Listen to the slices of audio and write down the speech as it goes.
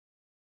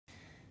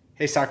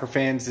Hey, soccer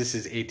fans, this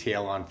is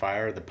ATL on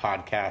Fire, the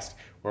podcast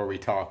where we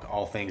talk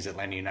all things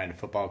Atlanta United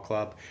Football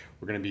Club.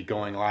 We're going to be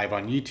going live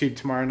on YouTube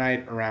tomorrow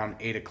night around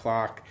 8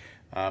 o'clock,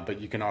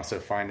 but you can also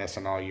find us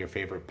on all your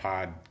favorite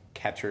pod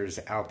catchers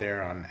out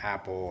there on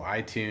Apple,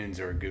 iTunes,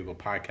 or Google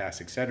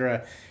Podcasts,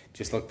 etc.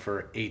 Just look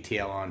for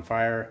ATL on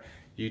Fire,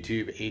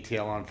 YouTube,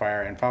 ATL on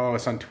Fire, and follow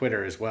us on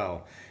Twitter as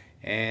well.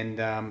 And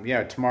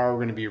tomorrow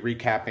we're going to be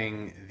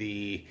recapping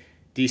the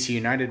DC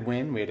United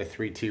win. We had a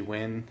 3-2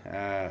 win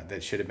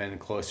that should have been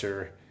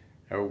closer,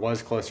 or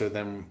was closer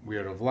than we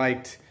would have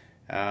liked.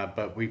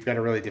 But we've got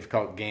a really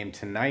difficult game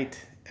tonight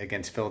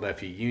against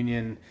Philadelphia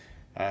Union,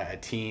 a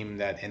team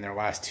that in their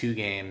last two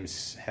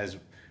games has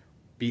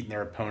beaten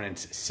their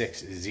opponents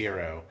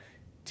 6-0,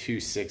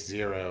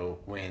 2-6-0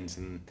 wins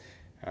in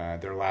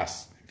their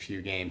last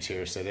few games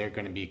here. So they're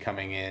going to be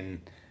coming in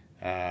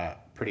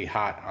pretty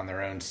hot on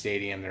their own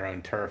stadium, their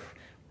own turf.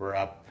 We're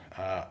up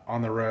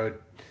on the road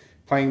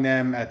playing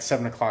them at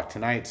 7 o'clock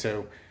tonight.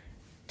 So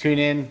tune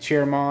in,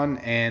 cheer them on,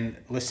 and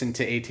listen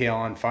to ATL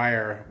on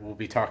Fire. We'll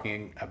be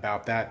talking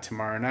about that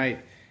tomorrow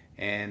night.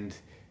 And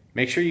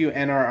make sure you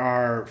enter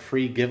our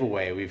free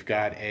giveaway. We've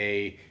got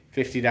a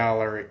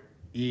 $50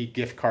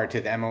 eGift card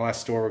to the MLS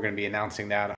store. We're going to be announcing that